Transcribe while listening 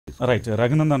Right.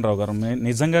 Raghunandan Rao గారు,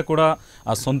 నిజంగా కూడా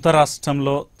ఆ సొంత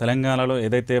రాష్ట్రంలో తెలంగాణలో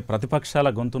ఏదైతే ప్రతిపక్షాల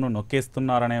గొంతును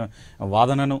నొక్కేస్తున్నారనే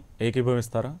వాదనను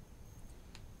ఏకీభవిస్తారా?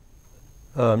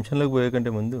 ఆ అంశంలోకి పోయే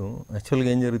కంటే ముందు యాక్చువల్గా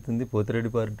ఏం జరుగుతుంది, పోతిరెడ్డి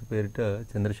పార్టీ పేరిట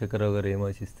చంద్రశేఖరరావు గారు ఏం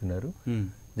ఆశిస్తున్నారు,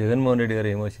 జగన్మోహన్ రెడ్డి గారు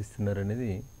ఏం ఆశిస్తున్నారు అనేది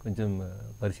కొంచెం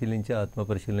పరిశీలించి ఆత్మ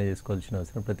పరిశీలన చేసుకోవాల్సిన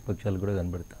అవసరం ప్రతిపక్షాలు కూడా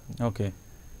కనబడతాయి. ఓకే.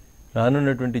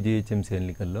 రానున్నటువంటి జిహెచ్ఎంసీ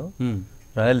ఎన్నికల్లో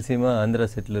రాయలసీమ ఆంధ్ర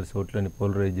సెటిలర్స్ ఓట్లని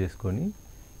పోలరైజ్ చేసుకొని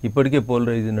ఇప్పటికే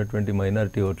పోలరైజ్ ఉన్నటువంటి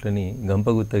మైనారిటీ ఓట్లని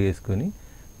గంపగుత్తగా వేసుకొని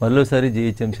మరోసారి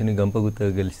జిహెచ్ఎంసీని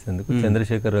గంపగుత్తగా గెలిచేందుకు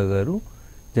చంద్రశేఖరరావు గారు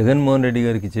జగన్మోహన్ రెడ్డి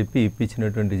గారికి చెప్పి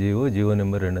ఇప్పించినటువంటి జీవో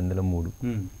నెంబర్ 203.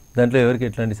 దాంట్లో ఎవరికి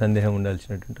ఎట్లాంటి సందేహం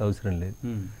ఉండాల్సినటువంటి అవసరం లేదు.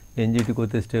 ఎన్జిటికి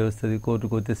పోతే స్టే వస్తుంది,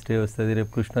 కోర్టుకు పోతే స్టే వస్తుంది,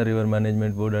 రేపు కృష్ణా రివర్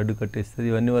మేనేజ్మెంట్ బోర్డు అడ్డు కట్టేస్తుంది,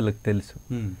 ఇవన్నీ వాళ్ళకి తెలుసు.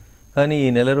 కానీ ఈ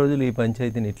నెల రోజులు ఈ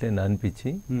పంచాయతీని ఇట్లే నానిపించి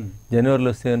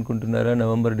జనవరిలో వస్తాయి అనుకుంటున్నారా,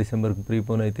 నవంబర్ డిసెంబర్కి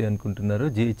ప్రీపోన్ అయితే అనుకుంటున్నారో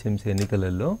జిహెచ్ఎంసీ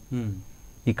ఎన్నికలలో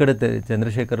ఇక్కడ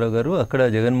చంద్రశేఖరరావు గారు, అక్కడ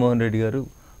జగన్మోహన్ రెడ్డి గారు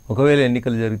ఒకవేళ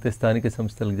ఎన్నికలు జరిగితే స్థానిక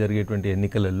సంస్థలకు జరిగేటువంటి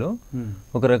ఎన్నికలలో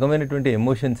ఒక రకమైనటువంటి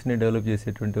ఎమోషన్స్ని డెవలప్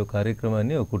చేసేటువంటి ఒక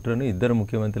కార్యక్రమాన్ని, ఒక కుట్రను ఇద్దరు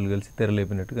ముఖ్యమంత్రులు కలిసి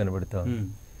తెరలేపినట్టు కనబడతా ఉంది.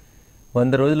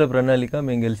 100 రోజుల ప్రణాళిక,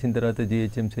 మేము గెలిచిన తర్వాత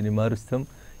జిహెచ్ఎంసీని మారుస్తాం,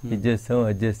 ఇది చేస్తాం,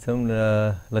 అది చేస్తాం,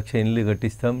 1,00,000 ఇండ్లు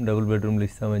కట్టిస్తాం, డబుల్ బెడ్రూమ్లు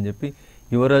ఇస్తామని చెప్పి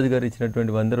యువరాజు గారు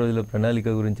ఇచ్చినటువంటి 100 రోజుల ప్రణాళిక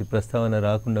గురించి ప్రస్తావన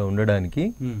రాకుండా ఉండడానికి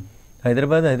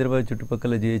హైదరాబాద్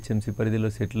చుట్టుపక్కల జిహెచ్ఎంసీ పరిధిలో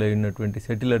సెటిల్ అయినటువంటి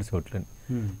సెటిలర్స్ ఓట్లని,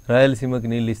 రాయలసీమకి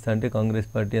నీళ్ళు ఇస్తా అంటే కాంగ్రెస్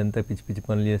పార్టీ అంతా పిచ్చి పిచ్చి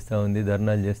పనులు చేస్తూ ఉంది,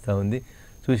 ధర్నాలు చేస్తూ ఉంది,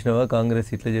 చూసినావా కాంగ్రెస్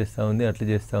ఇట్లా చేస్తూ ఉంది, అట్లా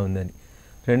చేస్తూ ఉందని.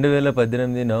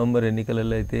 2018 నవంబర్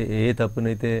ఎన్నికలలో అయితే ఏ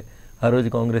తప్పునైతే ఆ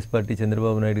రోజు కాంగ్రెస్ పార్టీ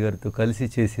చంద్రబాబు నాయుడు గారితో కలిసి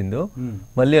చేసిందో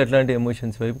మళ్ళీ అట్లాంటి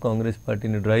ఎమోషన్స్ వైపు కాంగ్రెస్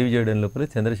పార్టీని డ్రైవ్ చేయడం లోపల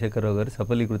చంద్రశేఖరరావు గారు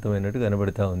సఫలీకృతమైనట్టు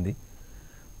కనబడతా ఉంది.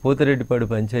 పోతిరెడ్డిపాడు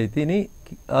పంచాయతీని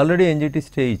ఆల్రెడీ ఎన్జిటి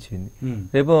స్టే ఇచ్చింది.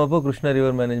 రేపో మాపో కృష్ణా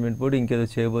రివర్ మేనేజ్మెంట్ బోర్డు ఇంకేదో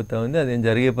చేయబోతా ఉంది, అదేం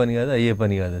జరిగే పని కాదు, అయ్యే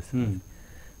పని కాదు అసలు.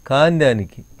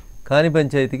 కాని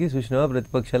పంచాయతీకి చూసినావా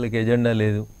ప్రతిపక్షాలకు ఎజెండా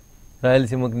లేదు,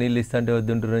 రాయలసీమకు నీళ్ళు ఇస్తా అంటే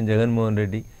వద్దుంటున్నారని జగన్మోహన్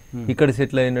రెడ్డి, ఇక్కడ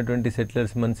సెటిల్ అయినటువంటి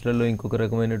సెటిలర్స్ మనసులలో ఇంకొక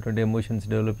రకమైనటువంటి ఎమోషన్స్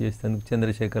డెవలప్ చేసేందుకు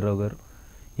చంద్రశేఖరరావు గారు,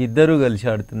 ఇద్దరూ కలిసి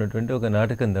ఆడుతున్నటువంటి ఒక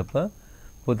నాటకం తప్ప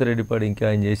పోతిరెడ్డిపాడు ఇంకా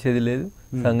ఆయన చేసేది లేదు,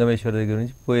 సంగమేశ్వర్ దగ్గర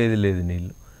నుంచి పోయేది లేదు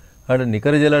నీళ్ళు. ఆడ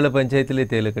నికర జలాల పంచాయతీలే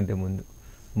తేలకంటే ముందు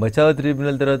బచావ్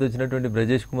ట్రిబ్యునల్ తర్వాత వచ్చినటువంటి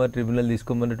బ్రజేష్ కుమార్ ట్రిబ్యునల్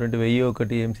తీసుకోమన్నటువంటి 1001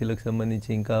 టీఎంసీలకు సంబంధించి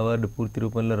ఇంకా అవార్డు పూర్తి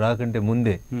రూపంలో రాకంటే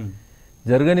ముందే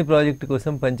జరగని ప్రాజెక్టు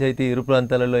కోసం పంచాయతీ ఇరు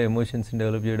ప్రాంతాలలో ఎమోషన్స్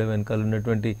డెవలప్ చేయడం వెనకాల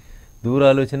ఉన్నటువంటి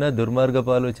దూరాలోచన,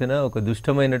 దుర్మార్గపు ఆలోచన, ఒక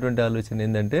దుష్టమైనటువంటి ఆలోచన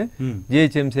ఏంటంటే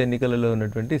జిహెచ్ఎంసీ ఎన్నికలలో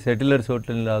ఉన్నటువంటి సెటిలర్స్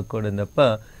ఓట్లను లాక్కోవడం తప్ప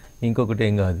ఇంకొకటి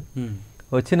ఏం కాదు.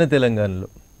 వచ్చిన తెలంగాణలో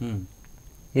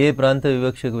ఏ ప్రాంత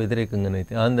వివక్షకు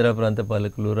వ్యతిరేకంగానైతే ఆంధ్ర ప్రాంత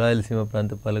పాలకులు, రాయలసీమ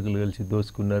ప్రాంత పాలకులు కలిసి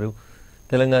దోసుకున్నారు,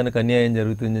 తెలంగాణకు అన్యాయం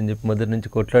జరుగుతుందని చెప్పి మొదటి నుంచి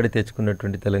కొట్లాడి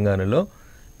తెచ్చుకున్నటువంటి తెలంగాణలో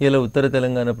ఇలా ఉత్తర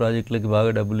తెలంగాణ ప్రాజెక్టులకి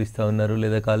బాగా డబ్బులు ఇస్తూ ఉన్నారు,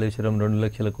 లేదా కాళేశ్వరం 2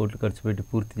 లక్షల కోట్లు ఖర్చు పెట్టి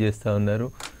పూర్తి చేస్తూ ఉన్నారు,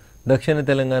 దక్షిణ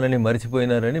తెలంగాణని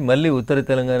మర్చిపోయినారని మళ్ళీ ఉత్తర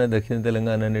తెలంగాణ దక్షిణ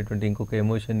తెలంగాణ అనేటువంటి ఇంకొక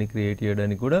ఎమోషన్ని క్రియేట్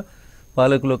చేయడానికి కూడా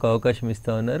పాలకులకు అవకాశం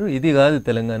ఇస్తూ ఉన్నారు. ఇది కాదు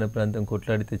తెలంగాణ ప్రాంతం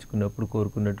కొట్లాడి తెచ్చుకున్నప్పుడు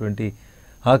కోరుకున్నటువంటి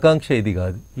ఆకాంక్ష, ఇది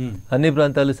కాదు. అన్ని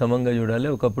ప్రాంతాలు సమంగా చూడాలి.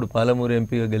 ఒకప్పుడు పాలమూరు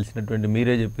ఎంపీగా గెలిచినటువంటి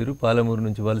మీరే చెప్పారు, పాలమూరు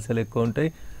నుంచి వలసలు ఎక్కువ ఉంటాయి,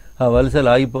 ఆ వలసలు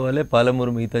ఆగిపోవాలి,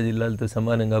 పాలమూరు మిగతా జిల్లాలతో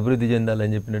సమానంగా అభివృద్ధి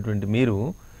చెందాలని చెప్పినటువంటి మీరు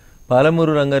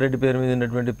పాలమూరు రంగారెడ్డి పేరు మీద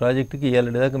ఉన్నటువంటి ప్రాజెక్టుకి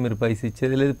ఇవాళ దాకా మీరు పైసలు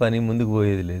ఇచ్చేది లేదు, పని ముందుకు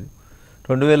పోయేది లేదు.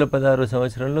 2016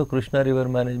 సంవత్సరంలో కృష్ణా రివర్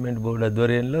మేనేజ్మెంట్ బోర్డు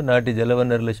ఆధ్వర్యంలో నాటి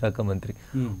జలవనరుల శాఖ మంత్రి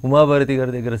ఉమాభారతి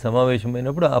గారి దగ్గర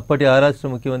సమావేశమైనప్పుడు అప్పటి ఆ రాష్ట్ర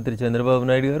ముఖ్యమంత్రి చంద్రబాబు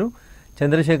నాయుడు గారు,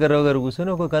 చంద్రశేఖరరావు గారు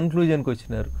కూర్చొని ఒక కన్క్లూజన్కి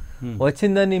వచ్చినారు. వచ్చిన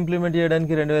దాన్ని ఇంప్లిమెంట్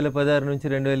చేయడానికి 2016 నుంచి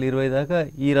 2020 దాకా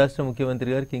ఈ రాష్ట్ర ముఖ్యమంత్రి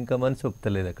గారికి ఇంకా మనసు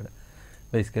ఒప్పుతలేదు. అక్కడ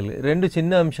బేసికల్గా 2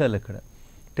 చిన్న అంశాలు. అక్కడ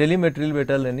టెలిమెట్రీలు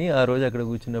పెట్టాలని ఆ రోజు అక్కడ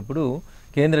కూర్చున్నప్పుడు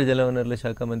కేంద్ర జలవనరుల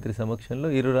శాఖ మంత్రి సమక్షంలో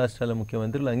ఇరు రాష్ట్రాల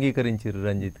ముఖ్యమంత్రులు అంగీకరించారు.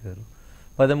 రంజిత్ గారు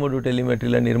 13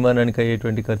 టెలిమెట్రీల నిర్మాణానికి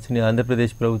అయ్యేటువంటి ఖర్చుని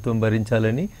ఆంధ్రప్రదేశ్ ప్రభుత్వం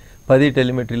భరించాలని, 10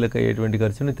 టెలిమెట్రీలకు అయ్యేటువంటి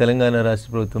ఖర్చుని తెలంగాణ రాష్ట్ర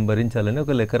ప్రభుత్వం భరించాలని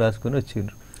ఒక లెక్క రాసుకొని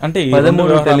వచ్చిండ్రు. అంటే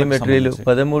 13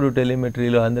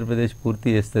 టెలిమెట్రీలు ఆంధ్రప్రదేశ్ పూర్తి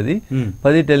చేస్తుంది,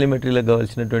 10 టెలిమెట్రీలకు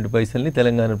కావాల్సినటువంటి పైసల్ని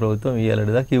తెలంగాణ ప్రభుత్వం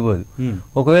ఇయ్యాలటి దాకా ఇవ్వదు.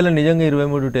 ఒకవేళ నిజంగా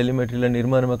 23 టెలిమెట్రీల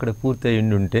నిర్మాణం అక్కడ పూర్తి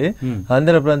అయ్యిండుంటే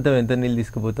ఆంధ్ర ప్రాంతం ఎంత నీళ్ళు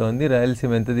తీసుకుపోతా ఉంది,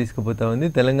 రాయలసీమ ఎంత తీసుకుపోతా ఉంది,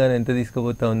 తెలంగాణ ఎంత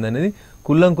తీసుకుపోతా ఉంది అనేది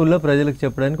కుల్లంకుల్లా ప్రజలకు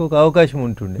చెప్పడానికి ఒక అవకాశం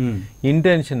ఉంటుండే.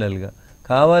 ఇంటెన్షనల్గా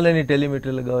కావాలని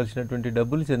టెలిమెట్రీలకు కావాల్సినటువంటి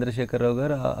డబ్బులు చంద్రశేఖరరావు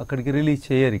గారు అక్కడికి రిలీజ్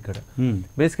చేయరు. ఇక్కడ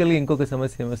బేసికల్గా ఇంకొక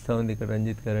సమస్య ఏమొస్తా ఉంది ఇక్కడ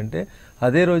రంజిత్ గారు అంటే,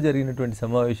 అదే రోజు జరిగినటువంటి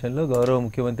సమావేశంలో గౌరవ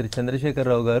ముఖ్యమంత్రి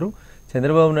చంద్రశేఖరరావు గారు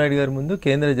చంద్రబాబు నాయుడు గారి ముందు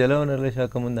కేంద్ర జలవనరుల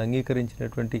శాఖ ముందు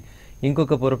అంగీకరించినటువంటి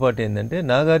ఇంకొక పొరపాటు ఏంటంటే,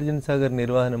 నాగార్జున సాగర్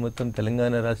నిర్వహణ మొత్తం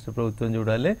తెలంగాణ రాష్ట్ర ప్రభుత్వం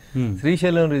చూడాలి,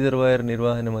 శ్రీశైలం రిజర్వాయర్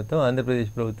నిర్వహణ మొత్తం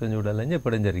ఆంధ్రప్రదేశ్ ప్రభుత్వం చూడాలని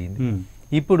చెప్పడం జరిగింది.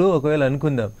 ఇప్పుడు ఒకవేళ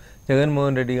అనుకుందాం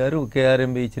జగన్మోహన్ రెడ్డి గారు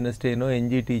కేఆర్ఎంబి ఇచ్చిన స్టేనో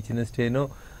ఎన్జిటి ఇచ్చిన స్టేనో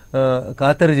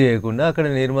ఖాతరు చేయకుండా అక్కడ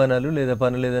నిర్మాణాలు లేదా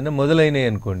పనులు ఏదైనా మొదలైనాయి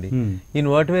అనుకోండి, in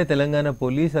what way Telangana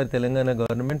police are Telangana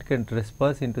government can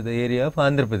trespass in to the area of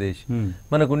Andhra Pradesh.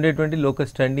 మనకు ఉండేటువంటి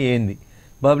లోకస్ స్టాండ్ ఏంది,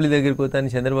 బాబ్లీ దగ్గరికి పోతాను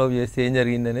చంద్రబాబు చేస్తే ఏం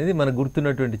జరిగింది అనేది మనకు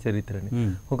గుర్తున్నటువంటి చరిత్రని.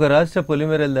 ఒక రాష్ట్ర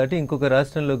పొలిమేరలు దాటి ఇంకొక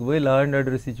రాష్ట్రంలోకి పోయి లా అండ్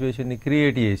ఆర్డర్ సిచ్యువేషన్ ని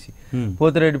క్రియేట్ చేసి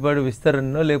పోతిరెడ్డిపాడు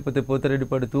విస్తరణనో లేకపోతే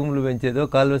పోతిరెడ్డిపాడు తూములు పెంచేదో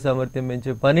కాల్వ సామర్థ్యం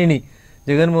పెంచే పనిని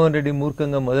జగన్మోహన్ రెడ్డి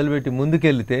మూర్ఖంగా మొదలుపెట్టి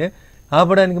ముందుకెళ్తే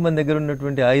ఆపడానికి మన దగ్గర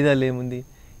ఉన్నటువంటి ఆయుధాలు ఏముంది?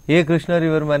 ఏ కృష్ణా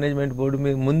రివర్ మేనేజ్మెంట్ బోర్డు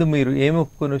ముందు మీరు ఏమి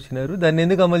ఒప్పుకొని వచ్చినారు, దాన్ని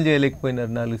ఎందుకు అమలు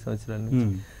చేయలేకపోయినారు 4 సంవత్సరాల నుంచి?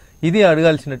 ఇది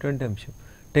అడగాల్సినటువంటి అంశం.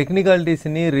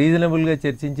 టెక్నికాలిటీస్ని రీజనబుల్గా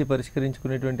చర్చించి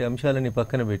పరిష్కరించుకునేటువంటి అంశాలని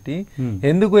పక్కన పెట్టి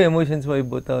ఎందుకు ఎమోషన్స్ వైపు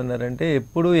పోతా ఉన్నారంటే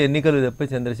ఎప్పుడు ఎన్నికలు తప్ప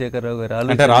చంద్రశేఖరరావు గారు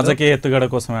ఆలోచన రాజకీయ ఎత్తుగడ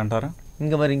కోసం అంటారా?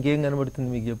 ఇంకా మరి ఇంకేం కనబడుతుంది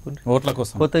మీకు చెప్పండి? ఓట్ల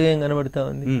కోసం కొత్తగా ఏం కనబడతా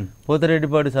ఉంది?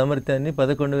 పోతిరెడ్డిపాడు సామర్థ్యాన్ని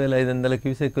 11,500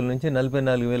 క్యూసెక్కుల నుంచి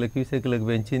 44,000 క్యూసెక్కులకు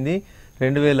పెంచింది.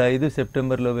 2005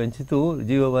 సెప్టెంబర్లో పెంచుతూ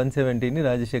జీవో 170ని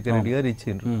రాజశేఖర రెడ్డి గారు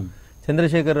ఇచ్చిండ్రు.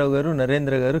 చంద్రశేఖరరావు గారు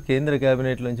నరేంద్ర గారు కేంద్ర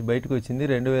కేబినెట్ నుంచి బయటకు వచ్చింది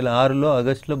 2006లో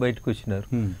ఆగస్టులో బయటకు వచ్చినారు.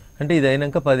 అంటే ఇది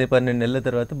అయినాక 10-12 నెలల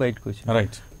తర్వాత బయటకు వచ్చింది.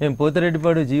 మేము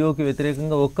పోతిరెడ్డిపాడు జీవోకి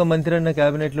వ్యతిరేకంగా ఒక్క మంత్రి అన్న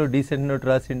కేబినెట్ లో డీసెంట్ నోట్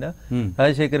రాసిండా?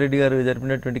 రాజశేఖర రెడ్డి గారు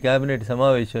జరిపినటువంటి కేబినెట్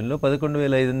సమావేశంలో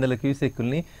 11,500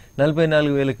 క్యూసెక్కుల్ని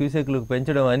 44,000 క్యూసెక్కులకు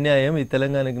పెంచడం అన్యాయం, ఈ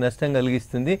తెలంగాణకి నష్టం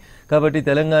కలిగిస్తుంది. కాబట్టి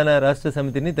తెలంగాణ రాష్ట్ర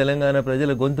సమితిని తెలంగాణ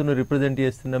ప్రజల గొంతును రిప్రజెంట్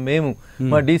చేస్తున్న మేము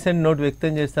మా డీసెంట్ నోట్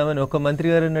వ్యక్తం చేస్తామని ఒక మంత్రి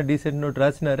గారన్న డీసెంట్ నోట్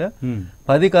రాసినారా?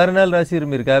 10 కారణాలు రాసిరు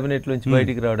మీరు కేబినెట్ నుంచి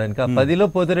బయటికి రావడానికి. ఆ 10లో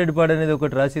పోతిరెడ్డిపాడు అనేది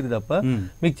ఒకటి రాసిరు తప్ప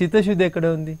మీకు చిత్తశుద్ధి ఎక్కడ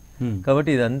ఉంది? కాబట్టి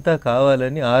ఇదంతా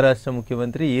కావాలని ఆ రాష్ట్ర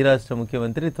ముఖ్యమంత్రి ఈ రాష్ట్ర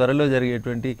ముఖ్యమంత్రి త్వరలో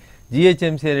జరిగేటువంటి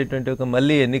జిహెచ్ఎంసీ అనేటువంటి ఒక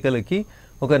మళ్ళీ ఎన్నికలకి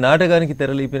ఒక నాటకానికి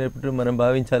తెరలిపినప్పుడు మనం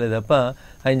భావించాలి తప్ప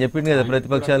ఆయన చెప్పింది కదా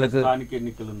ప్రతిపక్షాలకు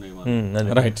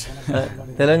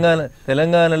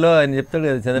తెలంగాణలో ఆయన చెప్తాడు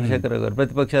కదా చంద్రశేఖరరావు గారు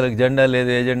ప్రతిపక్షాలకు జెండా లేదు,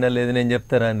 ఏ జెండా లేదు, నేను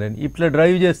చెప్తారా అని ఇట్లా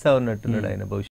డ్రైవ్ చేస్తా ఉన్నట్టున్నాడు ఆయన భవిష్యత్తు.